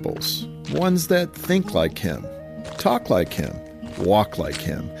disciples, ones that think like Him, talk like Him, walk like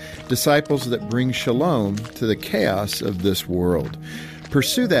Him, disciples that bring shalom to the chaos of this world.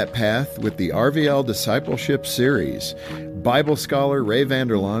 Pursue that path with the RVL Discipleship Series. Bible scholar Ray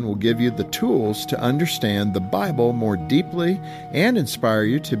Vander Laan will give you the tools to understand the Bible more deeply and inspire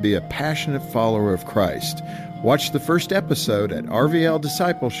you to be a passionate follower of Christ. Watch the first episode at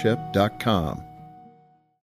rvldiscipleship.com.